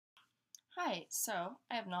Hi, so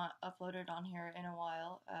I have not uploaded on here in a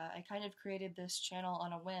while. I kind of created this channel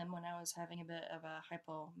on a whim when I was having a bit of a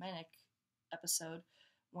hypomanic episode,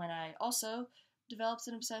 when I also developed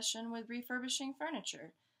an obsession with refurbishing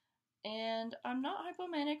furniture. And I'm not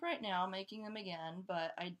hypomanic right now making them again,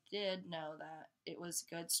 but I did know that it was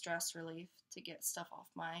good stress relief to get stuff off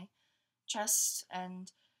my chest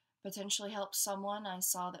and potentially help someone. I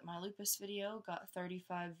saw that my lupus video got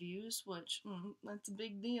 35 views, which that's a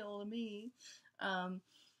big deal to me. Um,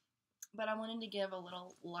 but I wanted to give a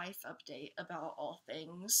little life update about all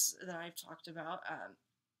things that I've talked about.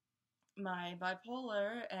 My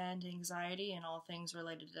bipolar and anxiety and all things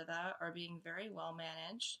related to that are being very well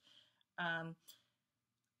managed. Um,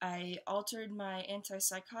 I altered my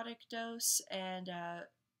antipsychotic dose, and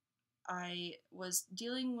I was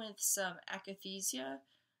dealing with some akathisia,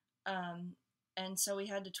 um, and so we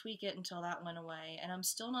had to tweak it until that went away. And I'm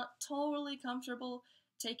still not totally comfortable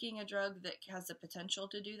taking a drug that has the potential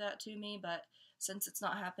to do that to me, but since it's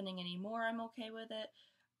not happening anymore, I'm okay with it.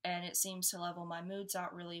 And it seems to level my moods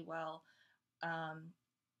out really well. Um,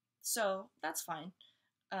 so that's fine.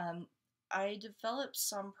 Um, I developed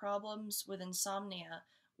some problems with insomnia,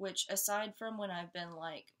 which, aside from when I've been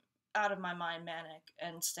like out of my mind manic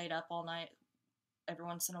and stayed up all night every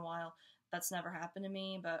once in a while. That's never happened to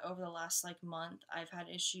me, but over the last like month, I've had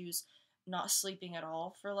issues not sleeping at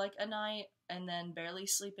all for like a night and then barely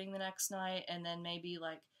sleeping the next night and then maybe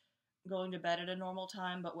like going to bed at a normal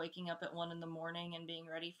time but waking up at 1 in the morning and being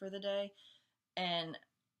ready for the day and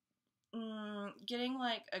getting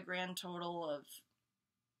like a grand total of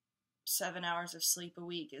 7 hours of sleep a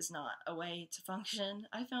week is not a way to function,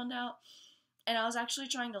 I found out. And I was actually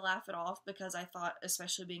trying to laugh it off because I thought,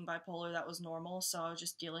 especially being bipolar, that was normal. So I was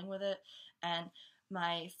just dealing with it. And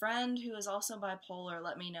my friend, who is also bipolar,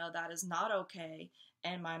 let me know that is not okay.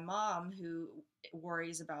 And my mom, who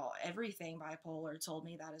worries about everything bipolar, told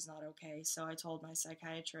me that is not okay. So I told my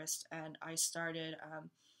psychiatrist, and I started.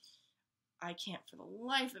 I can't for the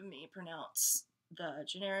life of me pronounce the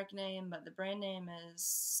generic name, but the brand name is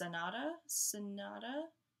Sonata,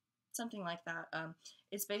 something like that.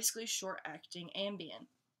 It's basically short acting Ambien.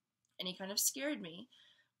 And he kind of scared me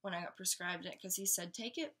when I got prescribed it because he said,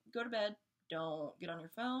 take it, go to bed, don't get on your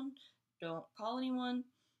phone, don't call anyone.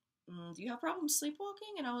 Do you have problems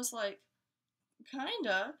sleepwalking? And I was like,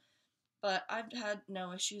 kinda. But I've had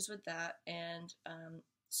no issues with that. And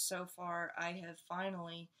so far, I have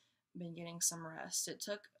finally been getting some rest. It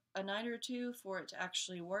took a night or two for it to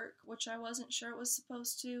actually work, which I wasn't sure it was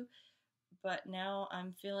supposed to, but now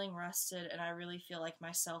I'm feeling rested and I really feel like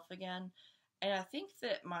myself again. And I think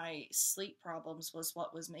that my sleep problems was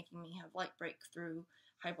what was making me have like breakthrough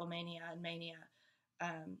hypomania and mania.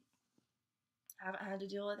 Um, I haven't had to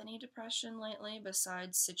deal with any depression lately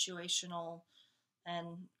besides situational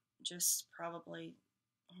and just probably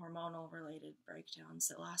hormonal related breakdowns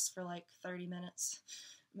that last for like 30 minutes.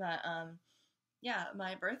 But yeah,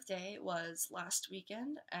 my birthday was last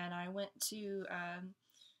weekend and I went to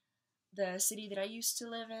the city that I used to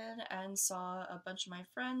live in and saw a bunch of my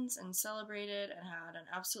friends and celebrated and had an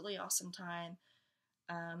absolutely awesome time.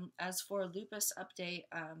 As for lupus update,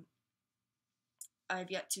 I've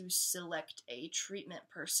yet to select a treatment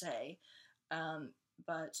per se,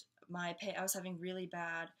 but my pain, I was having really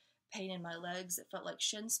bad pain in my legs. It felt like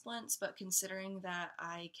shin splints, but considering that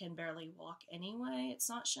I can barely walk anyway, it's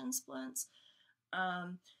not shin splints.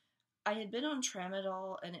 Um, I had been on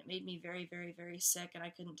tramadol and it made me very, very, very sick and I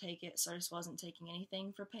couldn't take it, so I just wasn't taking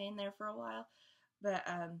anything for pain there for a while. But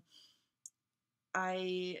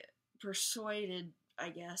I persuaded, I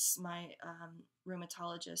guess, my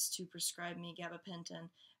rheumatologist to prescribe me gabapentin,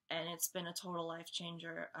 and it's been a total life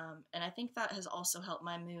changer. And I think that has also helped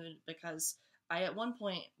my mood because I, at one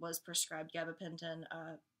point, was prescribed gabapentin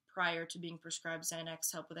prior to being prescribed Xanax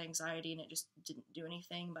to help with anxiety, and it just didn't do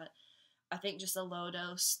anything. But I think just a low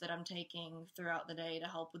dose that I'm taking throughout the day to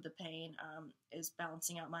help with the pain is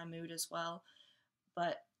balancing out my mood as well.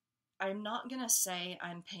 But I'm not going to say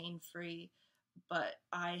I'm pain free, but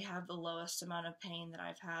I have the lowest amount of pain that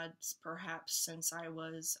I've had perhaps since I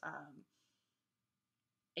was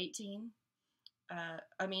 18.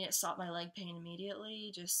 I mean, it stopped my leg pain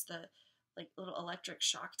immediately. Just the like little electric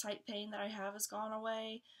shock type pain that I have has gone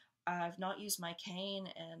away. I've not used my cane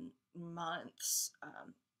in months.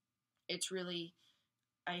 It's really,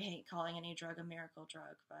 I hate calling any drug a miracle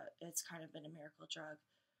drug, but it's kind of been a miracle drug.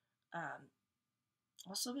 Um,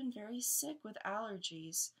 Also been very sick with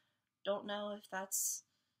allergies. Don't know if that's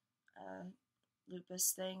a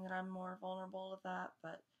lupus thing that I'm more vulnerable to that,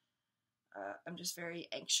 but I'm just very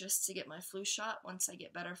anxious to get my flu shot once I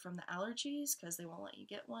get better from the allergies because they won't let you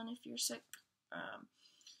get one if you're sick. Um,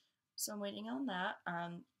 So I'm waiting on that.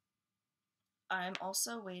 I'm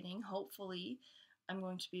also waiting, hopefully, I'm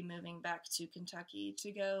going to be moving back to Kentucky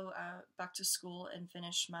to go back to school and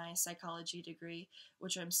finish my psychology degree,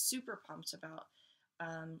 which I'm super pumped about.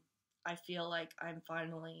 I feel like I'm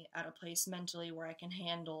finally at a place mentally where I can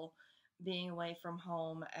handle being away from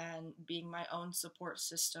home and being my own support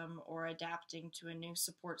system or adapting to a new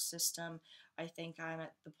support system. I think I'm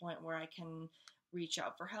at the point where I can reach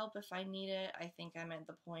out for help if I need it. I think I'm at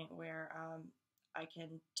the point where I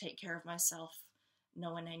can take care of myself,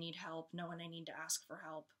 know when I need help, know when I need to ask for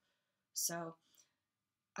help. So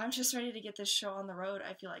I'm just ready to get this show on the road.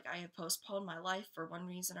 I feel like I have postponed my life for one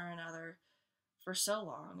reason or another for so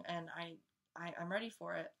long, and I'm ready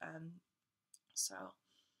for it. So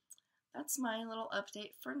that's my little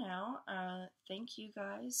update for now. Thank you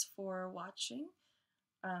guys for watching.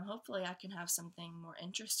 Hopefully I can have something more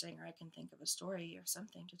interesting, or I can think of a story or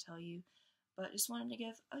something to tell you. But just wanted to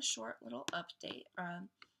give a short little update.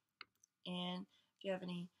 And if you have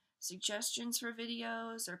any suggestions for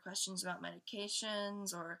videos or questions about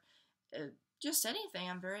medications or just anything,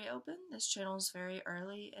 I'm very open. This channel is very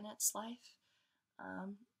early in its life.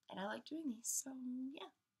 And I like doing these. So, yeah.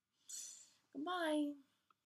 Goodbye.